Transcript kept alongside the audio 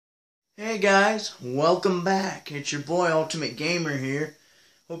Hey guys, welcome back. It's your boy Ultimate Gamer here.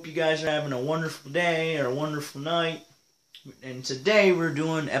 Hope you guys are having a wonderful day or a wonderful night. And today we're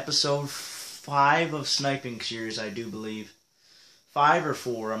doing episode 5 of Sniping series, I do believe. 5 or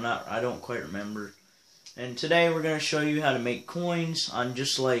 4, I don't quite remember. And today we're going to show you how to make coins on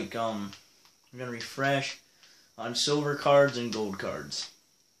just like, we're going to refresh on silver cards and gold cards.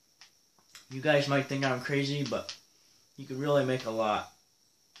 You guys might think I'm crazy, but you could really make a lot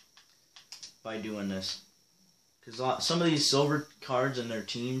by doing this, because some of these silver cards and their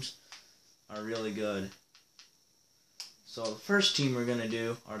teams are really good. So the first team we're going to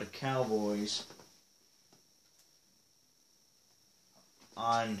do are the Cowboys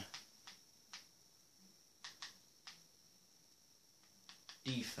on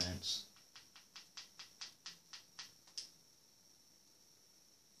defense.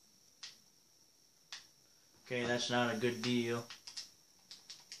 Okay, that's not a good deal.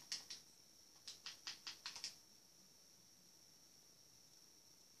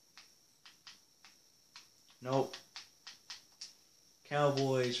 Nope.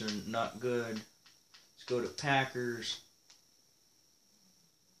 Cowboys are not good. Let's go to Packers.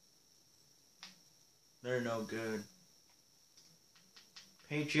 They're no good.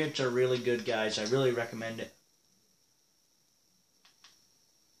 Patriots are really good, guys. I really recommend it.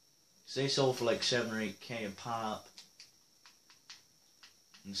 They sold for like 7 or 8K a pop.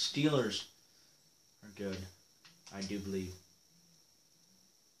 And the Steelers are good, I do believe.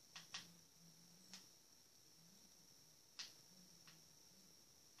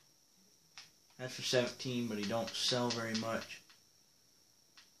 That's for 17, but he don't sell very much.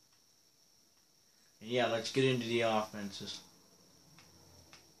 And yeah, let's get into the offenses.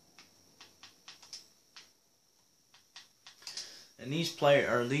 And these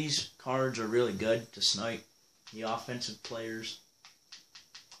cards are really good to snipe the offensive players.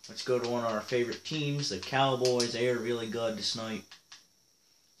 Let's go to one of our favorite teams, the Cowboys. They are really good to snipe.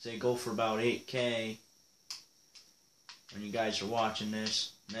 They go for about 8K when you guys are watching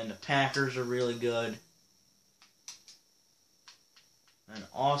this. And then the Packers are really good. And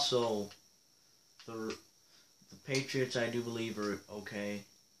also, the Patriots, I do believe, are okay.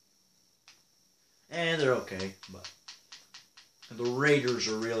 And they're okay, but the Raiders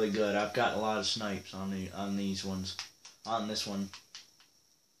are really good. I've got a lot of snipes on this one.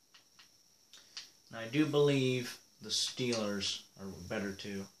 And I do believe the Steelers are better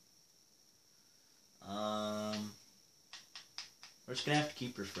too. We're just going to have to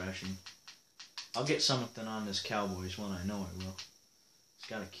keep refreshing. I'll get something on this Cowboys one, I know I will. Just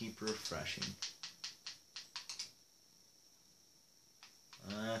got to keep refreshing.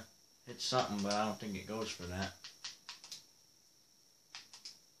 It's something, but I don't think it goes for that.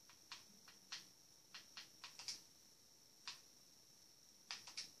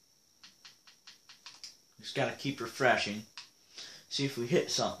 Just got to keep refreshing. See if we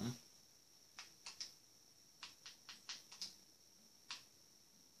hit something.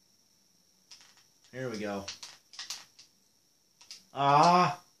 Here we go.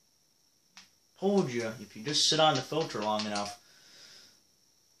 Told you, if you just sit on the filter long enough,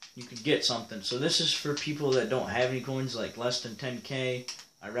 you could get something. So this is for people that don't have any coins, like less than 10K.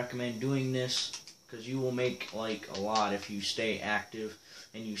 I recommend doing this, because you will make like a lot if you stay active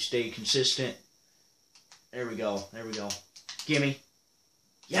and you stay consistent. There we go. There we go. Gimme.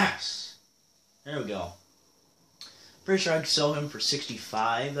 Yes! There we go. Pretty sure I could sell him for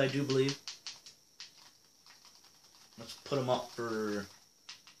 65, I do believe. Let's put him up for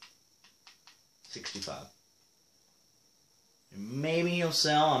 65. Maybe he'll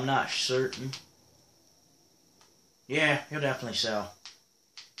sell, I'm not certain. Yeah, he'll definitely sell.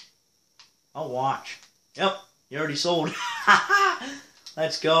 I'll watch. Yep, he already sold.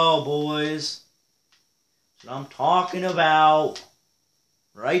 Let's go, boys. That's what I'm talking about.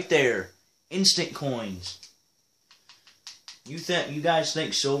 Right there. Instant coins. You guys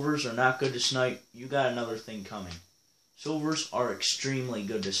think silvers are not good to snipe? You got another thing coming. Silvers are extremely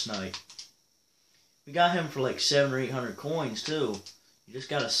good to snipe. We got him for like 700 or 800 coins too. You just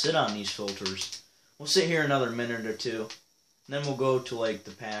gotta sit on these filters. We'll sit here another minute or two. And then we'll go to like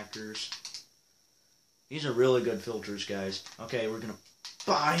the Packers. These are really good filters, guys. Okay, we're gonna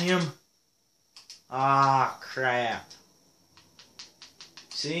buy him. Ah, crap.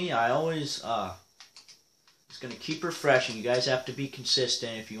 See, I always, just gonna keep refreshing. You guys have to be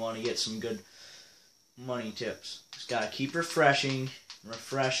consistent if you want to get some good money tips. Just gotta keep refreshing,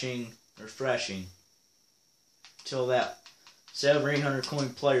 refreshing, refreshing. Till that 700 or 800 coin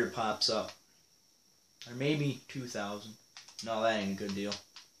player pops up. Or maybe 2,000. No, that ain't a good deal.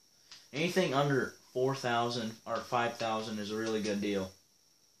 Anything under 4,000 or 5,000 is a really good deal.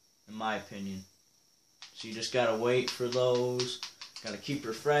 in my opinion. So you just gotta wait for those. Gotta keep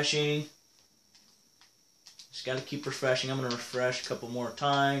refreshing. Just gotta keep refreshing. I'm gonna refresh a couple more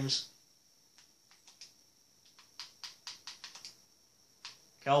times.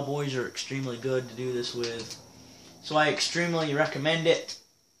 Cowboys are extremely good to do this with. So I extremely recommend it.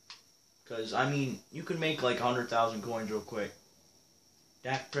 Because, I mean, you can make like 100,000 coins real quick.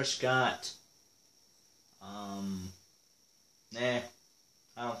 Dak Prescott. Nah.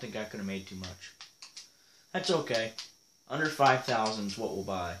 I don't think I could have made too much. That's okay. Under 5,000 is what we'll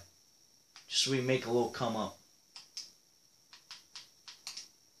buy. Just so we make a little come up.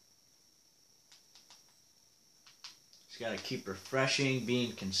 Just gotta keep refreshing,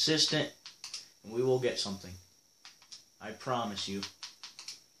 being consistent, and we will get something. I promise you.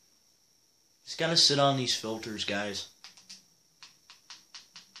 Just gotta sit on these filters, guys.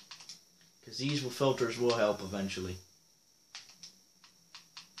 Because these filters will help eventually.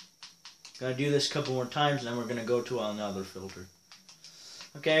 Gonna do this a couple more times, and then we're gonna go to another filter.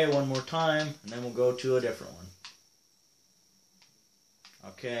 Okay, one more time, and then we'll go to a different one.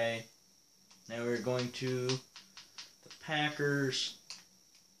 Okay, now we're going to the Packers.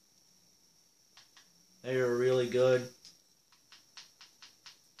 They are really good.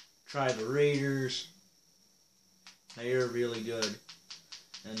 Try the Raiders. They are really good.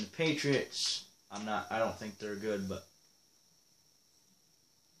 And the Patriots, I don't think they're good, but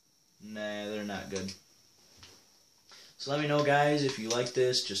nah, they're not good. So let me know, guys, if you like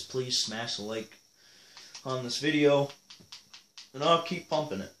this. Just please smash the like on this video, and I'll keep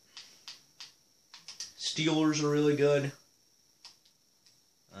pumping it. Steelers are really good.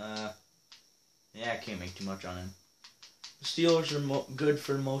 Yeah, I can't make too much on him. The Steelers are good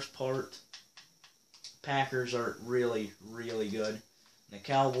for the most part. Packers are really, really good. And the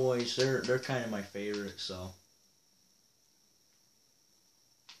Cowboys, they're kind of my favorite, so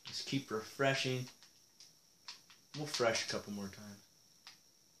just keep refreshing. We'll refresh a couple more times.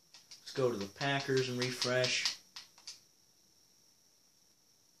 Let's go to the Packers and refresh.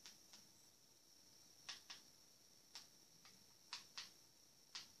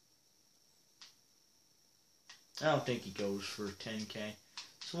 I don't think he goes for 10K.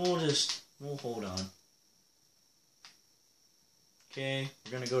 So we'll hold on. Okay,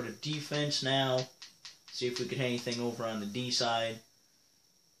 we're going to go to defense now. See if we can hit anything over on the D side.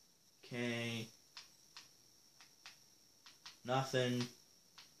 Okay. Nothing.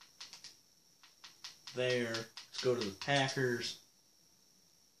 There. Let's go to the Packers.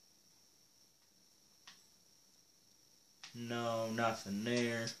 No, nothing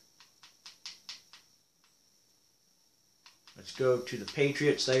there. Let's go to the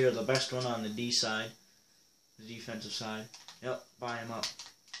Patriots. They are the best one on the D side. The defensive side. Yep, buy him up.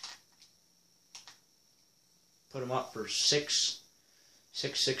 Put him up for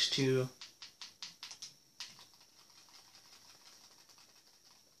 662.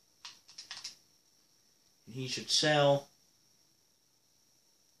 And he should sell.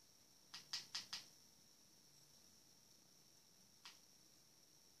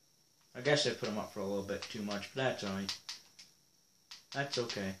 I guess I put him up for a little bit too much, but that's alright. That's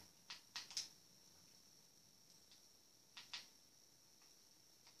okay.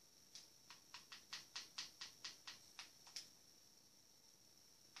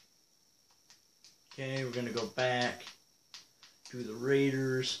 Okay, we're going to go back to the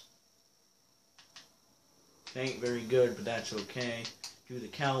Raiders. They ain't very good, but that's okay. Do the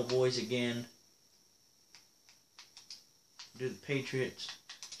Cowboys again. Do the Patriots.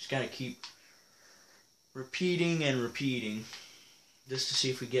 Just got to keep repeating and repeating just to see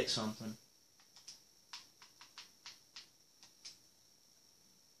if we get something.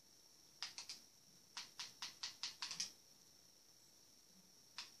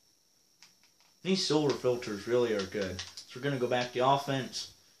 These silver filters really are good. So we're going to go back to the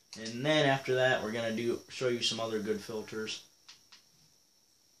offense, and then after that we're going to show you some other good filters.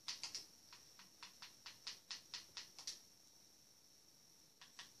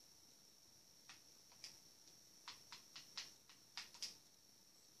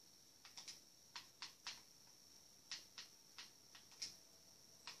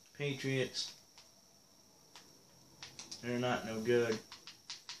 Patriots, they're not no good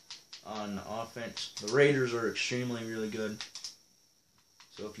on the offense. The Raiders are extremely really good.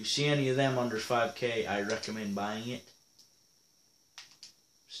 So if you see any of them under 5K, I recommend buying it.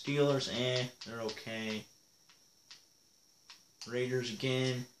 Steelers, they're okay. Raiders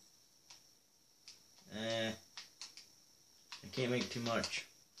again, I can't make too much.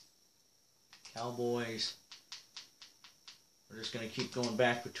 Cowboys, we're just going to keep going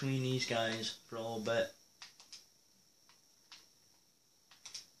back between these guys for a little bit.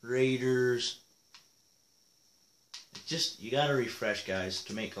 Raiders. It's just, you gotta refresh, guys,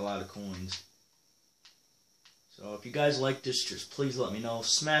 to make a lot of coins. So if you guys like this, just please let me know.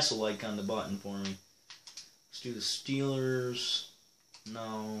 Smash a like on the button for me. Let's do the Steelers.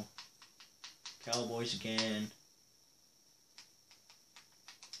 No. Cowboys again.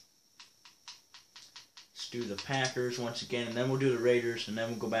 Let's do the Packers once again, and then we'll do the Raiders, and then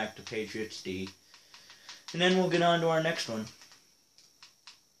we'll go back to Patriots D. And then we'll get on to our next one.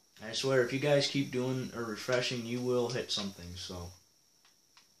 I swear, if you guys keep doing or refreshing, you will hit something, so.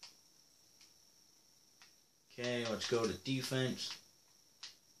 Okay, let's go to defense.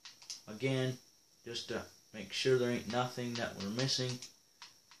 Again, just to make sure there ain't nothing that we're missing.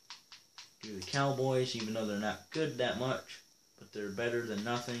 Do the Cowboys, even though they're not good that much, but they're better than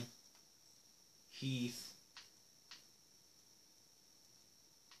nothing. Heath.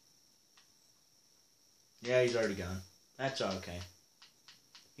 Yeah, he's already gone. That's okay.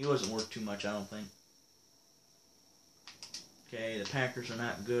 He wasn't worth too much, I don't think. Okay, the Packers are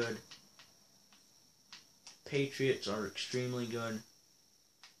not good. Patriots are extremely good.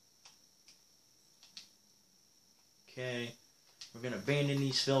 Okay, we're going to abandon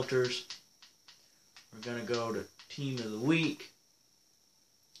these filters. We're going to go to Team of the Week.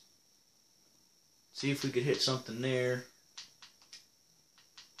 See if we could hit something there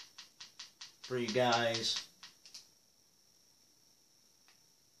for you guys.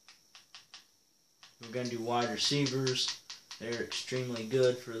 We're going to do wide receivers. They're extremely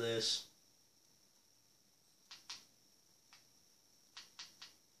good for this.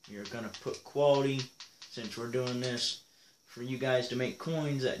 You're going to put quality, since we're doing this, for you guys to make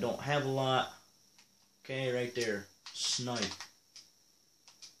coins that don't have a lot. Okay, right there. Snipe.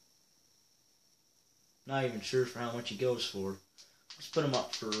 Not even sure for how much he goes for. Let's put him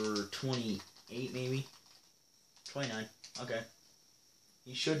up for 28 maybe. 29. Okay.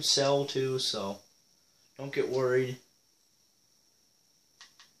 He should sell too, so don't get worried.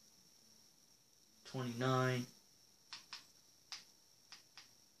 29.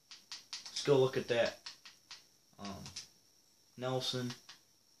 Let's go look at that. Nelson.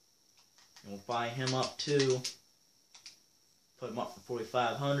 And we'll buy him up too. Put him up for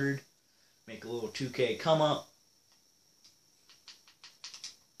 4,500. Make a little 2K come up.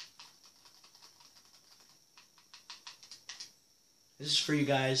 This is for you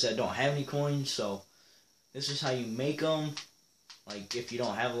guys that don't have any coins, so this is how you make them. Like, if you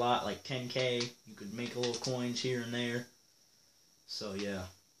don't have a lot, like 10K, you could make a little coins here and there. So, yeah.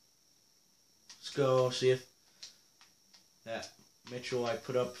 Let's go see if that Mitchell I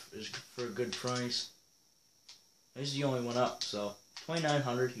put up is for a good price. This is the only one up, so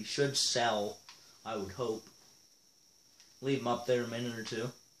 2,900. He should sell, I would hope. Leave him up there a minute or two.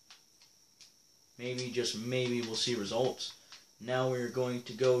 Maybe, just maybe, we'll see results. Now we're going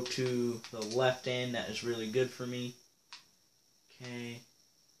to go to the left end. That is really good for me. Okay.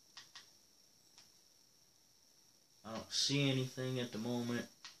 I don't see anything at the moment.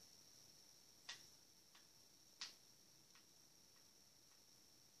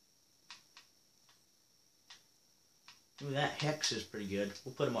 Ooh, that Hex is pretty good.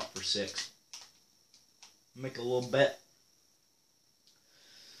 We'll put him up for 6. Make a little bet.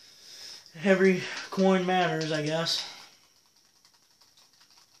 Every coin matters, I guess.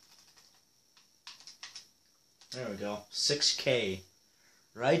 There we go. 6K.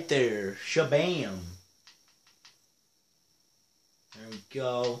 Right there. Shabam. There we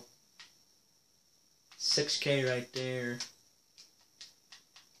go. 6K right there.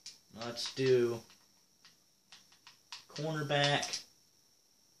 Let's do cornerback.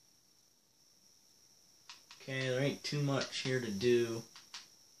 Okay, there ain't too much here to do.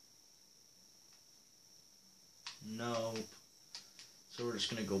 Nope. So we're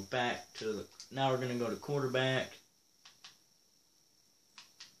just going to go back to the... Now we're going to go to quarterback.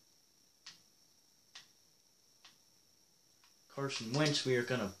 Carson Wentz we are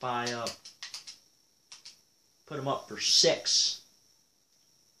going to buy up. Put him up for 6.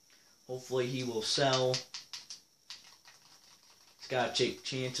 Hopefully he will sell. He's got to take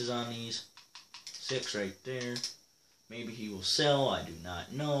chances on these. 6 right there. Maybe he will sell. I do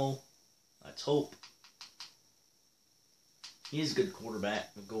not know. Let's hope. He's a good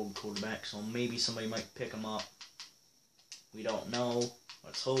quarterback, a gold quarterback, so maybe somebody might pick him up. We don't know.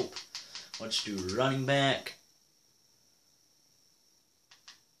 Let's hope. Let's do running back.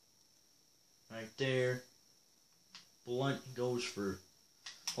 Right there. Blunt goes for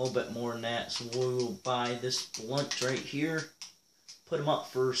a little bit more than that, so we will buy this Blunt right here. Put him up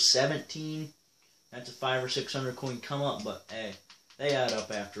for 17. That's a 500 or 600 coin come up, but hey, they add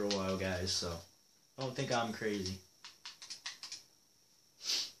up after a while, guys, so don't think I'm crazy.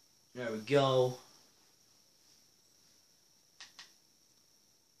 There we go.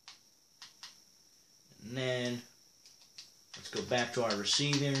 And then let's go back to our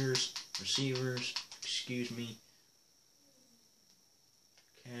receivers, excuse me.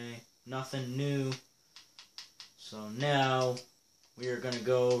 Okay, nothing new. So now we are going to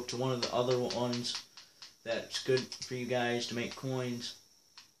go to one of the other ones that's good for you guys to make coins.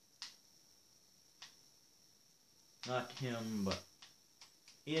 Not him, but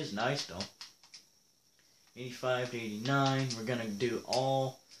he is nice though. 85 to 89. We're going to do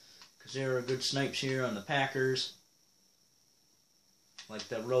all, because there are good snipes here on the Packers. Like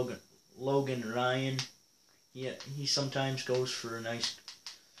that Logan Ryan. He sometimes goes for a nice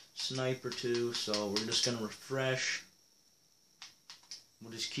snipe or two, so we're just going to refresh.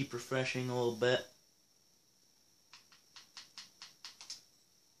 We'll just keep refreshing a little bit.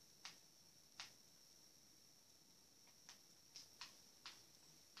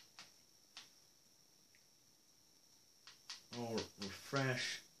 We'll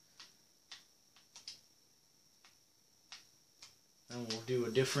refresh. And we'll do a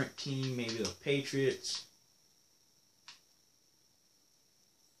different team, maybe the Patriots.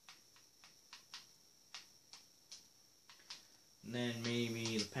 And then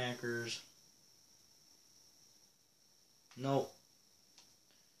maybe the Packers. Nope.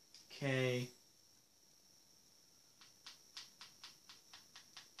 Okay.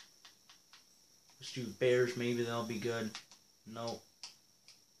 Let's do Bears, maybe that'll be good. Nope.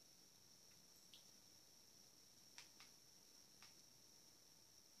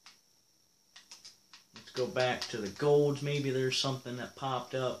 Let's go back to the golds. Maybe there's something that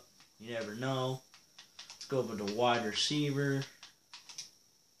popped up. You never know. Let's go over to wide receiver.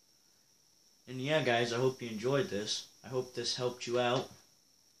 And yeah, guys, I hope you enjoyed this. I hope this helped you out.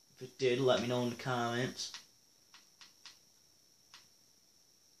 If it did, let me know in the comments.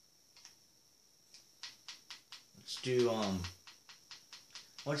 Let's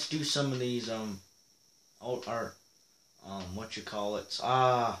do some of these what you call it?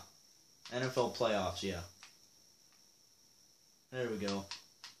 NFL playoffs, yeah. There we go.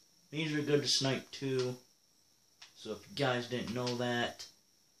 These are good to snipe too. So if you guys didn't know that.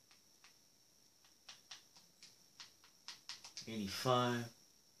 85.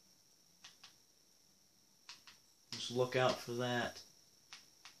 Just look out for that.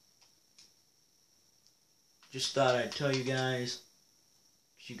 Just thought I'd tell you guys.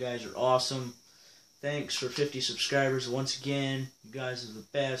 You guys are awesome. Thanks for 50 subscribers once again. You guys are the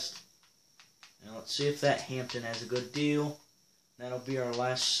best. Now let's see if that Hampton has a good deal. That'll be our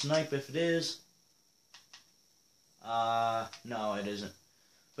last snipe if it is. No, it isn't.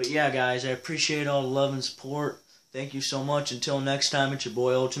 But yeah, guys, I appreciate all the love and support. Thank you so much. Until next time, it's your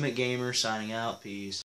boy Ultimate Gamer signing out. Peace.